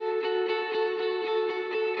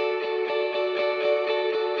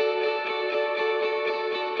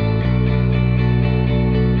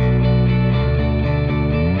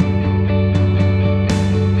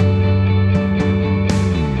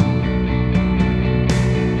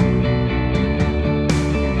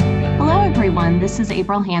everyone. This is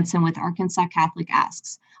April Hansen with Arkansas Catholic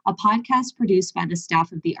Asks, a podcast produced by the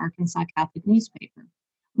staff of the Arkansas Catholic newspaper.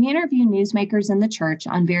 We interview newsmakers in the church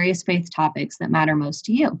on various faith topics that matter most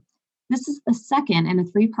to you. This is the second in a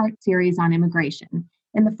three-part series on immigration.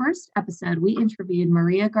 In the first episode, we interviewed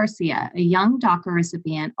Maria Garcia, a young DACA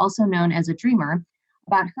recipient, also known as a dreamer,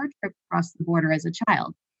 about her trip across the border as a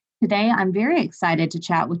child. Today, I'm very excited to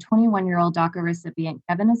chat with 21-year-old DACA recipient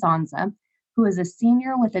Kevin Azanza, who is a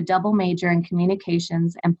senior with a double major in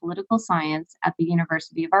communications and political science at the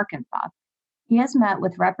University of Arkansas. He has met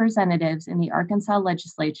with representatives in the Arkansas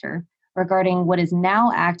legislature regarding what is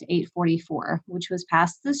now Act 844, which was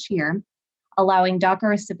passed this year, allowing DACA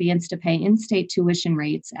recipients to pay in-state tuition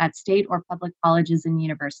rates at state or public colleges and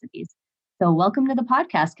universities. So welcome to the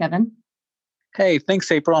podcast, Kevin. Hey,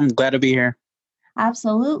 thanks, April. I'm glad to be here.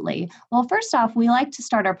 Absolutely. Well, first off, we like to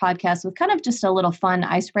start our podcast with kind of just a little fun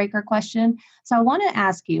icebreaker question. So I want to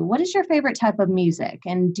ask you, what is your favorite type of music?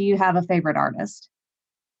 And do you have a favorite artist?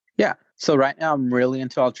 Yeah. So right now I'm really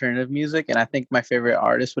into alternative music, and I think my favorite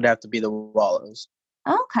artist would have to be the Wallows.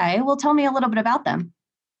 Okay. Well, tell me a little bit about them.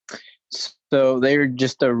 So they're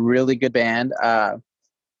just a really good band.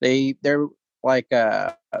 They're like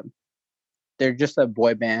they're just a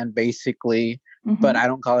boy band basically, but I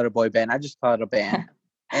don't call it a boy band. I just call it a band.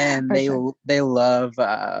 And they love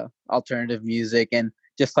alternative music and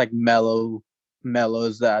just like mellows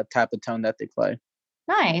type of tone that they play.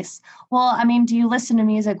 Nice. Well, I mean, do you listen to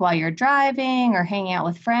music while you're driving or hanging out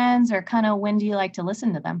with friends, or kind of when do you like to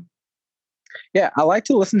listen to them? Yeah, I like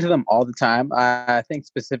to listen to them all the time. I think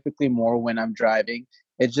specifically more when I'm driving.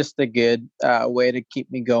 It's just a good way to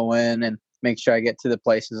keep me going and make sure I get to the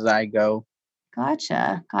places I go.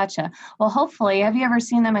 Gotcha. Well, hopefully, have you ever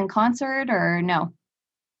seen them in concert or no?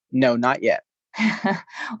 No, not yet.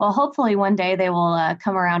 Well, hopefully one day they will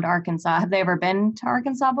come around Arkansas. Have they ever been to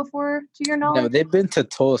Arkansas before, to your knowledge? No, they've been to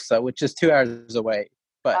Tulsa, which is 2 hours away,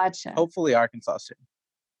 but Gotcha. hopefully Arkansas soon.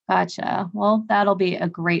 Gotcha. Well, that'll be a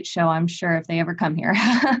great show, I'm sure, if they ever come here.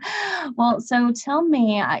 Well, so tell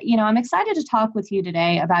me, I'm excited to talk with you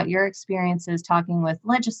today about your experiences talking with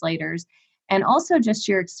legislators and also just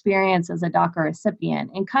your experience as a DACA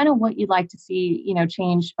recipient and kind of what you'd like to see,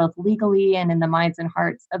 change both legally and in the minds and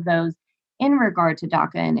hearts of those in regard to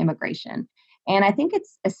DACA and immigration. And I think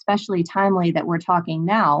it's especially timely that we're talking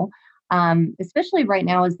now, especially right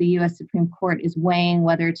now as the U.S. Supreme Court is weighing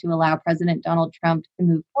whether to allow President Donald Trump to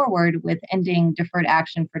move forward with ending Deferred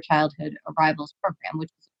Action for Childhood Arrivals program, which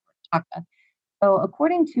is DACA. So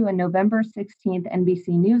according to a November 16th NBC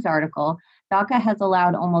News article, DACA has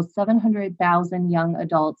allowed almost 700,000 young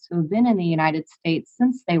adults who have been in the United States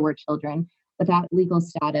since they were children without legal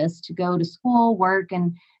status to go to school, work,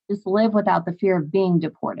 and just live without the fear of being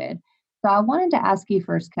deported. So I wanted to ask you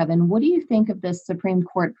first, Kevin, what do you think of this Supreme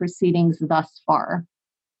Court proceedings thus far?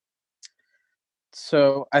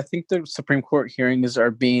 So I think the Supreme Court hearings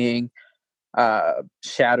are being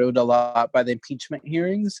shadowed a lot by the impeachment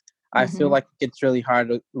hearings. I feel like it's really hard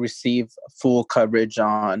to receive full coverage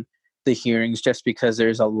on the hearings just because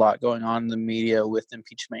there's a lot going on in the media with the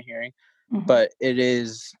impeachment hearing. But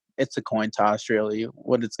it's a coin toss, really,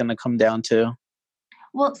 what it's going to come down to.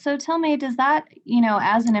 Well, so tell me, does that,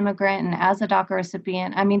 as an immigrant and as a DACA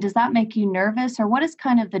recipient, does that make you nervous, or what is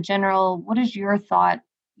kind of what is your thought,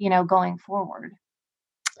 going forward?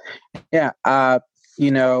 Yeah,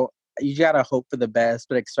 you got to hope for the best,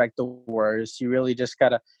 but expect the worst. You really just got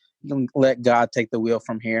to let God take the wheel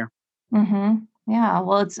from here. Yeah,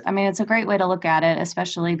 well, it's a great way to look at it,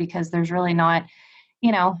 especially because there's really not,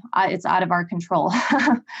 it's out of our control.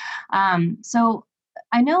 So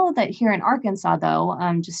I know that here in Arkansas, though,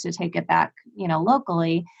 just to take it back,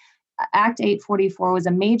 locally, Act 844 was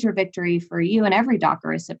a major victory for you and every DACA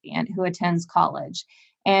recipient who attends college.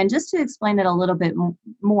 And just to explain it a little bit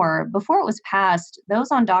more, before it was passed,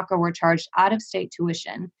 those on DACA were charged out-of-state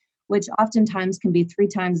tuition, which oftentimes can be 3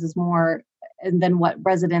 times as more than what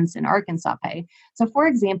residents in Arkansas pay. So, for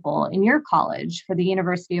example, in your college for the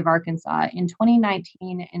University of Arkansas in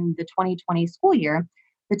 2019 and the 2020 school year,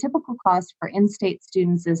 the typical cost for in-state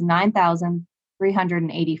students is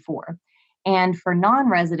 $9,384. And for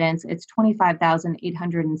non-residents, it's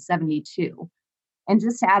 $25,872. And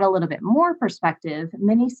just to add a little bit more perspective,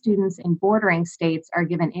 many students in bordering states are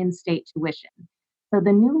given in-state tuition. So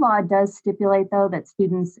the new law does stipulate, though, that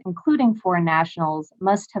students, including foreign nationals,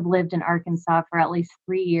 must have lived in Arkansas for at least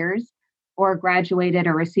 3 years or graduated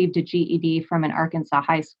or received a GED from an Arkansas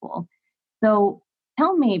high school. So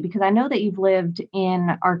tell me, because I know that you've lived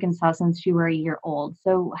in Arkansas since you were a year old.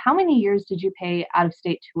 So how many years did you pay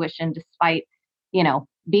out-of-state tuition despite,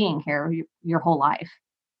 being here your whole life?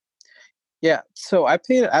 Yeah, so I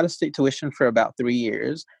paid out-of-state tuition for about 3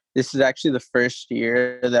 years. This is actually the first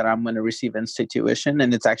year that I'm going to receive in-state tuition,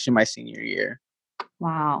 and it's actually my senior year.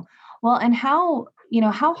 Wow. Well, and how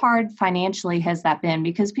hard financially has that been?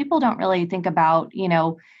 Because people don't really think about,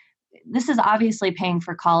 this is obviously paying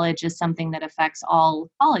for college is something that affects all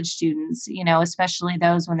college students, especially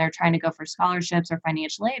those when they're trying to go for scholarships or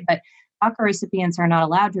financial aid. But DACA recipients are not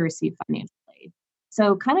allowed to receive financial aid.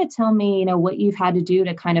 So, kind of tell me, what you've had to do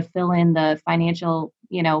to kind of fill in the financial,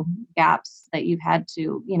 gaps that you've had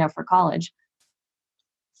to, for college.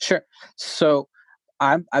 Sure. So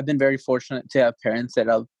I've been very fortunate to have parents that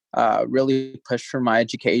have really pushed for my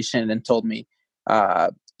education and told me,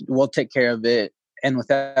 uh, "We'll take care of it." And with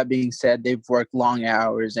that being said, they've worked long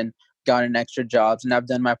hours and gotten extra jobs, and I've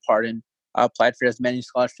done my part and applied for as many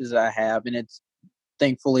scholarships as I have, and it's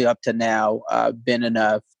thankfully up to now been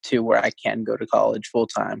enough to where I can go to college full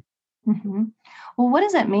time. Hmm. Well, what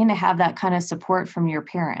does it mean to have that kind of support from your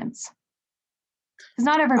parents? Because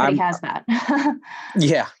not everybody I'm has that.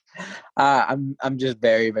 Yeah, I'm just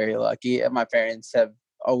very very lucky. And my parents have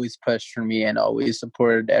always pushed for me and always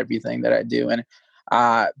supported everything that I do. And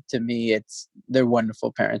to me, they're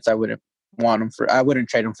wonderful parents. I wouldn't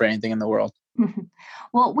trade them for anything in the world.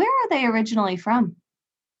 Well, where are they originally from?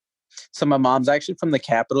 So my mom's actually from the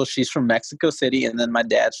capital. She's from Mexico City, and then my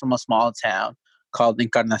dad's from a small town called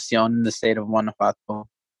Encarnacion in the state of Guanajuato.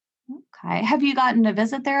 Okay. Have you gotten to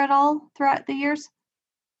visit there at all throughout the years?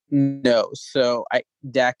 No, so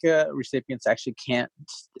DACA recipients actually can't.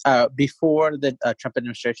 Before the Trump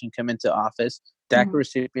administration came into office, DACA Mhm.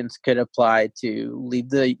 recipients could apply to leave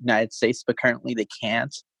the United States, but currently they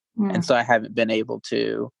can't, and Mm, so I haven't been able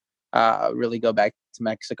to really go back to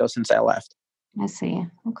Mexico since I left. I see.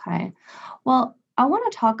 Okay. Well, I want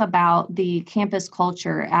to talk about the campus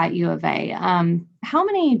culture at U of A. How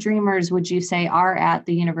many dreamers would you say are at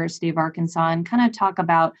the University of Arkansas, and kind of talk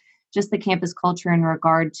about just the campus culture in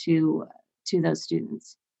regard to those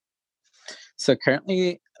students? So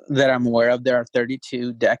currently, that I'm aware of, there are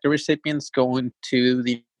 32 DACA recipients going to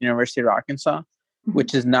the University of Arkansas, Mhm.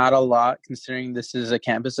 which is not a lot considering this is a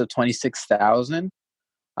campus of 26,000.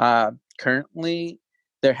 Currently,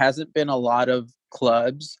 there hasn't been a lot of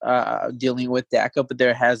clubs dealing with DACA, but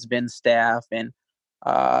there has been staff and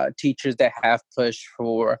teachers that have pushed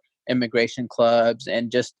for immigration clubs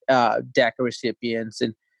and just DACA recipients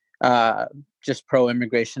and uh, just pro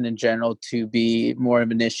immigration in general to be more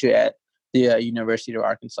of an issue at the University of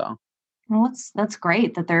Arkansas. Well, that's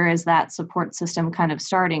great that there is that support system kind of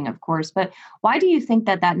starting, of course. But why do you think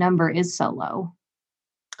that that number is so low?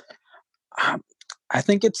 Um, I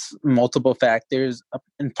think it's multiple factors,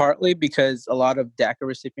 and partly because a lot of DACA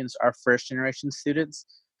recipients are first generation students.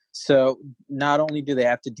 So not only do they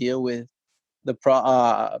have to deal with the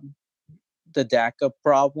the DACA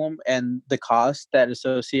problem and the cost that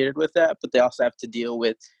associated with that, but they also have to deal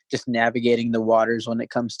with just navigating the waters when it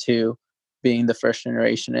comes to being the first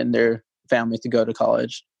generation in their family to go to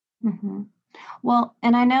college. Hmm. Well,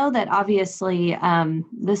 and I know that obviously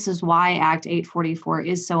this is why Act 844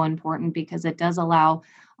 is so important because it does allow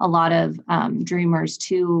a lot of dreamers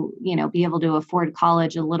to, be able to afford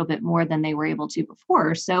college a little bit more than they were able to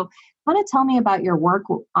before. So, want to tell me about your work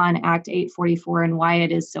on Act 844 and why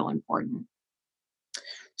it is so important?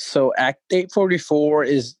 So Act 844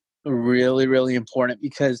 is really, really important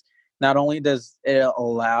because not only does it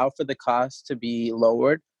allow for the cost to be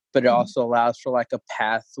lowered, but it Mhm. also allows for like a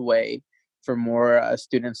pathway for more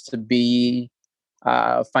students to be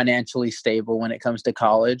financially stable when it comes to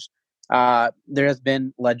college. There has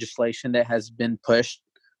been legislation that has been pushed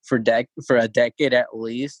for a decade at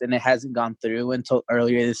least, and it hasn't gone through until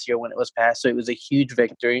earlier this year when it was passed. So it was a huge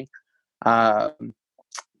victory. Um,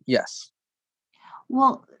 yes.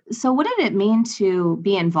 Well, so what did it mean to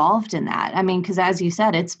be involved in that? I mean, because as you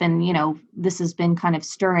said, it's been, this has been kind of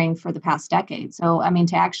stirring for the past decade. So, I mean,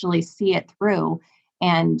 to actually see it through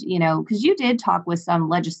and, because you did talk with some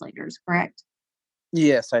legislators, correct?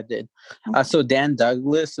 Yes, I did. Okay. So Dan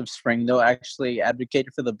Douglas of Springdale actually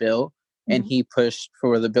advocated for the bill, and Mhm. he pushed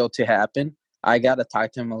for the bill to happen. I got to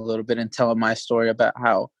talk to him a little bit and tell him my story about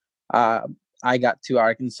how uh, I got to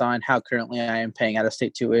Arkansas and how currently I am paying out of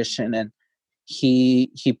state tuition. And he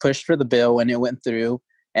pushed for the bill and it went through.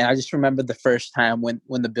 And I just remember the first time when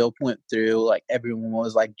the bill went through, like everyone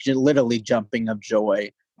was like literally jumping of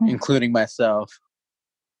joy, including myself.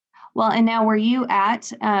 Well, and now were you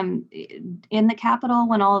at in the Capitol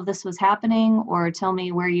when all of this was happening, or tell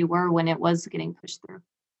me where you were when it was getting pushed through?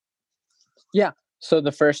 Yeah. So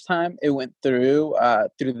the first time it went through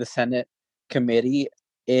the Senate committee,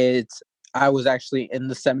 it's I was actually in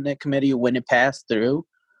the Senate committee when it passed through.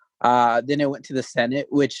 Then it went to the Senate,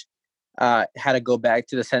 which had to go back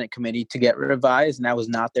to the Senate committee to get revised, and I was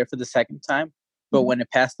not there for the second time. But when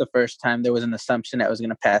it passed the first time, there was an assumption that it was going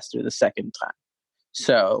to pass through the second time.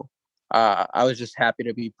 So I was just happy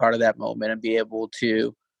to be part of that moment and be able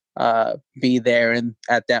to be there and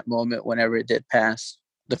at that moment whenever it did pass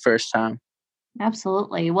the first time.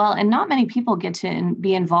 Absolutely. Well, and not many people get to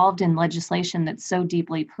be involved in legislation that's so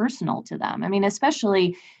deeply personal to them. I mean,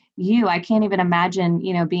 especially you. I can't even imagine,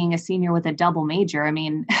 being a senior with a double major. I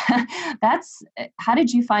mean, that's how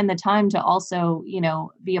did you find the time to also,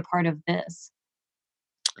 be a part of this?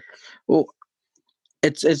 Well,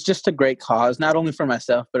 it's just a great cause, not only for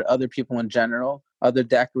myself but other people in general, other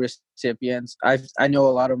DACA recipients. I know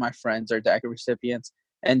a lot of my friends are DACA recipients,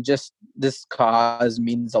 and just this cause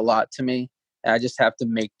means a lot to me. I just have to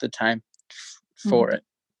make the time for Mhm. it.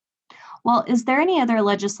 Well, is there any other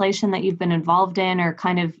legislation that you've been involved in, or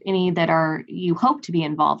kind of any that are you hope to be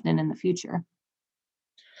involved in the future?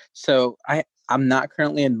 So I'm not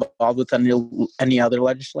currently involved with any other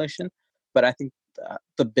legislation, but I think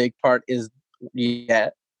the big part is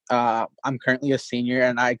yet. I'm currently a senior,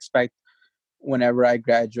 and I expect whenever I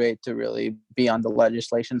graduate to really be on the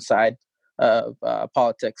legislation side of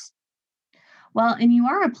politics. Well, and you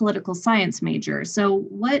are a political science major. So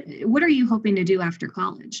what are you hoping to do after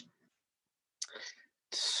college?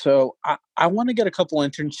 So I want to get a couple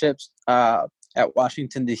internships at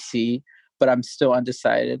Washington, D.C., but I'm still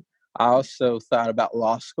undecided. I also thought about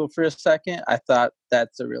law school for a second. I thought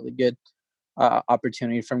that's a really good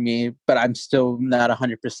opportunity for me, but I'm still not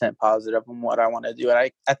 100% positive on what I want to do.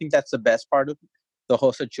 And I think that's the best part of the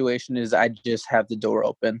whole situation is I just have the door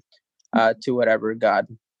open to whatever God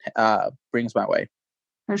brings my way.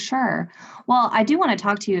 For sure. Well, I do want to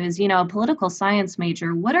talk to you as, a political science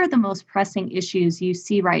major. What are the most pressing issues you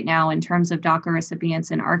see right now in terms of DACA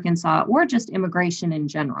recipients in Arkansas or just immigration in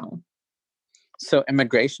general? So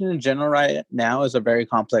immigration in general right now is a very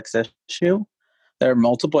complex issue. There are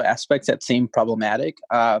multiple aspects that seem problematic.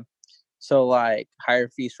 So like higher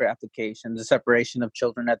fees for applications, the separation of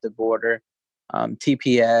children at the border,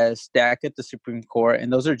 TPS, DAC at the Supreme Court,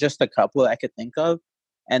 and those are just a couple I could think of.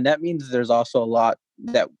 And that means there's also a lot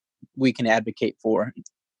that we can advocate for.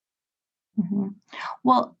 hmm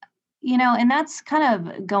Well, and that's kind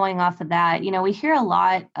of going off of that. We hear a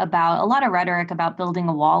lot of rhetoric about building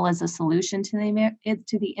a wall as a solution to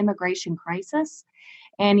the immigration crisis.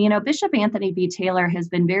 And Bishop Anthony B. Taylor has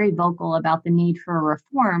been very vocal about the need for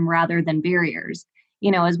reform rather than barriers.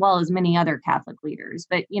 As well as many other Catholic leaders.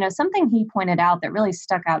 But something he pointed out that really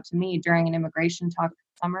stuck out to me during an immigration talk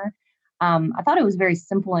this summer. I thought it was very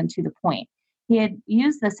simple and to the point. He had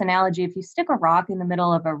used this analogy: if you stick a rock in the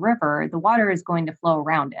middle of a river, the water is going to flow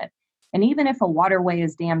around it. And even if a waterway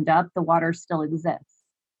is dammed up, the water still exists.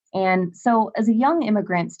 And so, as a young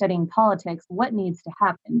immigrant studying politics, what needs to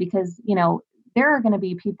happen? Because, there are going to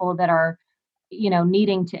be people that are,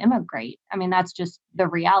 needing to immigrate. I mean, that's just the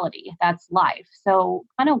reality. That's life. So,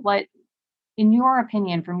 kind of what, in your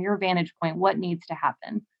opinion, from your vantage point, what needs to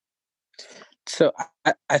happen? So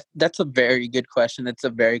that's a very good question. It's a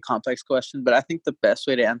very complex question, but I think the best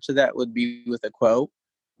way to answer that would be with a quote.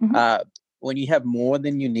 hmm Uh, when you have more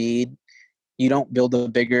than you need, you don't build a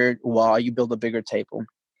bigger wall, you build a bigger table.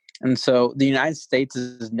 And so the United States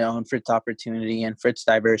is known for its opportunity and for its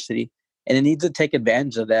diversity. And it needs to take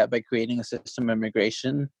advantage of that by creating a system of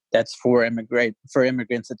immigration that's for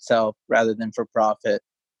immigrants itself rather than for profit.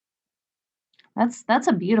 That's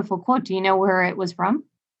a beautiful quote. Do you know where it was from?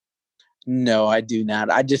 No, I do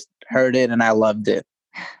not. I just heard it and I loved it.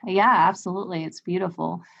 Yeah, absolutely. It's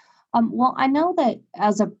beautiful. Well, I know that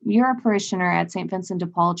you're a parishioner at St. Vincent de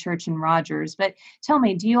Paul Church in Rogers, but tell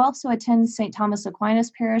me, do you also attend St. Thomas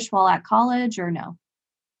Aquinas Parish while at college, or no?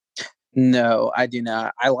 No, I do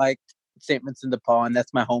not. I like St. Vincent de Paul, and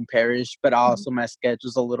that's my home parish, but Mhm. also my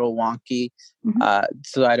schedule's a little wonky, Mhm.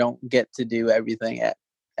 so I don't get to do everything at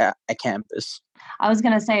campus. I was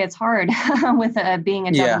going to say it's hard with being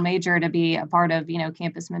a double Yeah. major to be a part of,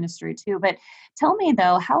 campus ministry too. But tell me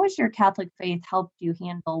though, how has your Catholic faith helped you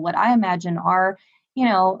handle what I imagine are,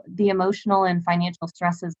 the emotional and financial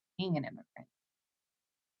stresses of being an immigrant?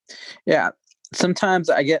 Yeah, sometimes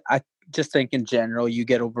I just think in general you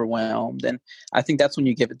get overwhelmed, and I think that's when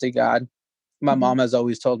you give it to God. My Mhm. mom has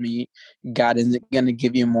always told me God isn't going to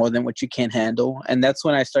give you more than what you can handle, and that's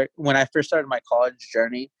when I first started my college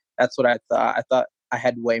journey. That's what I thought. I thought I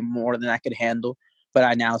had way more than I could handle, but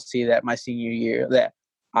I now see that my senior year that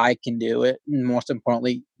I can do it. And most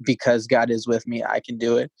importantly, because God is with me, I can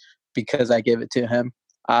do it because I give it to Him.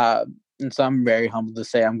 And so I'm very humbled to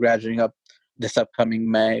say I'm graduating up this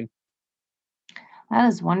upcoming May. That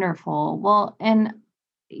is wonderful. Well, and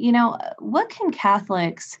what can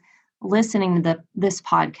Catholics listening to this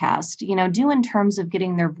podcast, do in terms of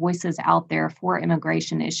getting their voices out there for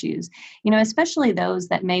immigration issues, especially those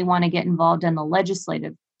that may want to get involved in the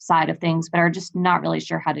legislative side of things, but are just not really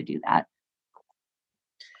sure how to do that?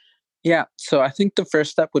 Yeah, so I think the first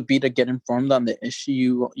step would be to get informed on the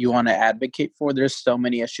issue you want to advocate for. There's so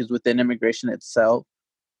many issues within immigration itself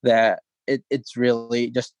that it's really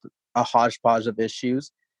just a hodgepodge of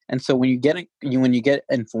issues. And so when you get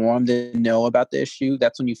informed and know about the issue,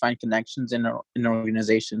 that's when you find connections in an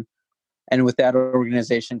organization. And with that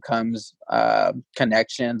organization comes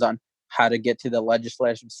connections on how to get to the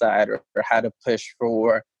legislative side, or how to push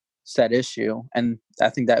for said issue. And I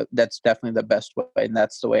think that's definitely the best way, and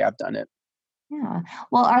that's the way I've done it. Yeah.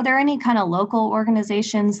 Well, are there any kind of local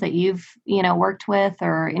organizations that you've, worked with,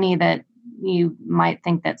 or any that you might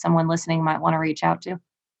think that someone listening might want to reach out to?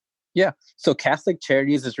 Yeah. So Catholic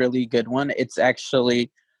Charities is really a good one. It's actually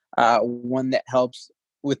one that helps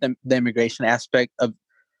with the immigration aspect of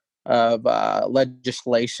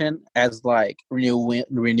legislation, as like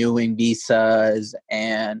renewing visas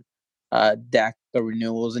and DACA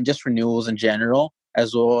renewals, and just renewals in general,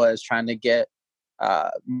 as well as trying to get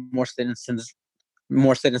more citizenship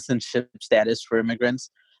status for immigrants.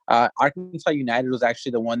 Arkansas United was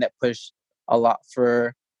actually the one that pushed a lot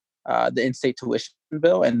for the in-state tuition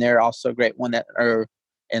bill, and they're also a great one that are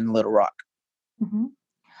in Little Rock. Mm-hmm.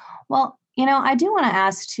 Well, I do want to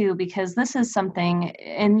ask too, because this is something,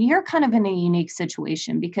 and you're kind of in a unique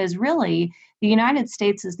situation, because really the United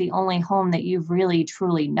States is the only home that you've really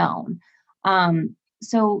truly known.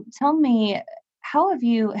 So tell me, how have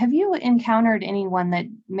you encountered anyone that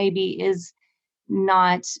maybe is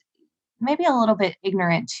not, maybe a little bit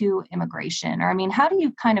ignorant to immigration? Or, I mean, how do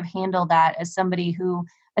you kind of handle that as somebody who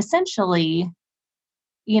essentially,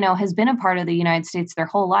 has been a part of the United States their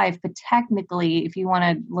whole life, but technically, if you want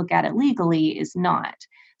to look at it legally, is not?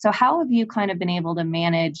 So how have you kind of been able to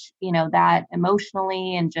manage, that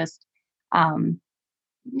emotionally, and just,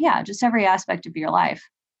 just every aspect of your life?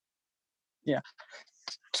 Yeah.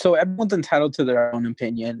 So everyone's entitled to their own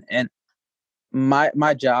opinion, and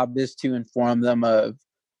my job is to inform them of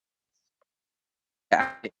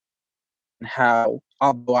how,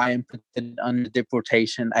 although I am protected under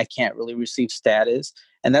deportation, I can't really receive status.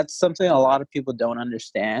 And that's something a lot of people don't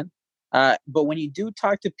understand. But when you do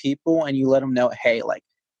talk to people and you let them know, hey, like,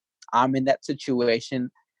 I'm in that situation,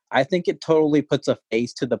 I think it totally puts a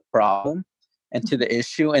face to the problem and to the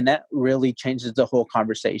issue. And that really changes the whole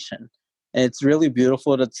conversation. And it's really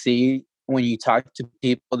beautiful to see when you talk to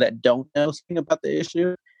people that don't know something about the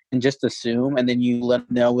issue and just assume, and then you let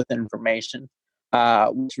them know with information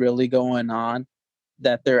what's really going on,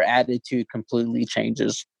 that their attitude completely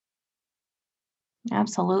changes.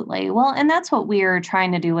 Absolutely. Well, and that's what we're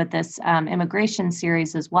trying to do with this immigration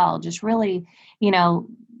series as well. Just really, you know,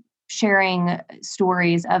 sharing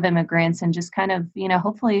stories of immigrants, and just kind of,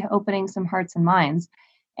 hopefully opening some hearts and minds.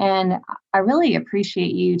 And I really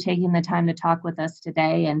appreciate you taking the time to talk with us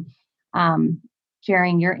today, and um,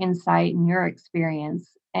 sharing your insight and your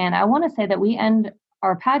experience. And I want to say that we end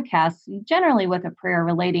our podcasts generally with a prayer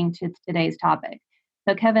relating to today's topic.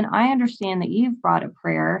 So, Kevin, I understand that you've brought a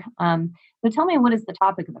prayer. So tell me, what is the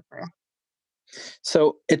topic of the prayer?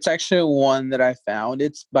 So it's actually one that I found.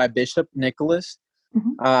 It's by Bishop Nicholas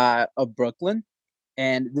Mhm. of Brooklyn.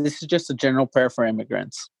 And this is just a general prayer for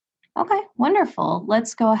immigrants. Okay, wonderful.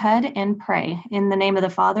 Let's go ahead and pray. In the name of the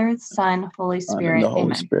Father, Son, Holy And the Spirit. Holy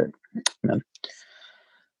Amen. Spirit. Amen.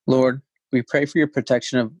 Lord, we pray for your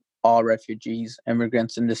protection of all refugees,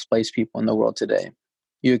 immigrants, and displaced people in the world today.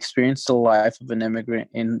 You experienced the life of an immigrant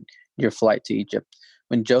in your flight to Egypt,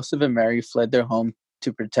 when Joseph and Mary fled their home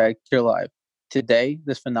to protect your life. Today,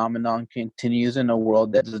 this phenomenon continues in a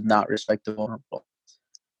world that does not respect the vulnerable.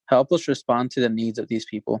 Help us respond to the needs of these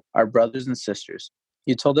people, our brothers and sisters.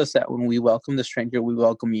 You told us that when we welcome the stranger, we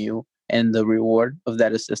welcome you, and the reward of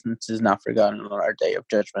that assistance is not forgotten on our day of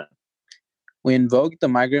judgment. We invoke the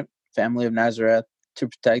migrant family of Nazareth to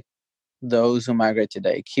protect those who migrate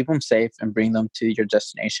today. Keep them safe and bring them to your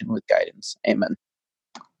destination with guidance. Amen.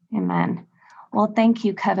 Amen. Well, thank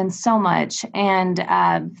you, Kevin, so much. And,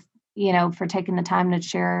 for taking the time to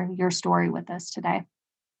share your story with us today.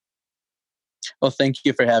 Well, thank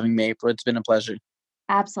you for having me, April. It's been a pleasure.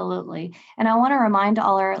 Absolutely. And I want to remind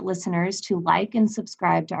all our listeners to like and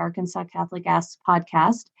subscribe to Arkansas Catholic Asks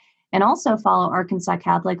podcast, and also follow Arkansas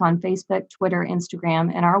Catholic on Facebook, Twitter,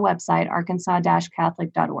 Instagram, and our website,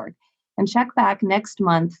 arkansas-catholic.org. And check back next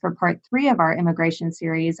month for part 3 of our immigration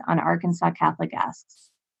series on Arkansas Catholic Asks.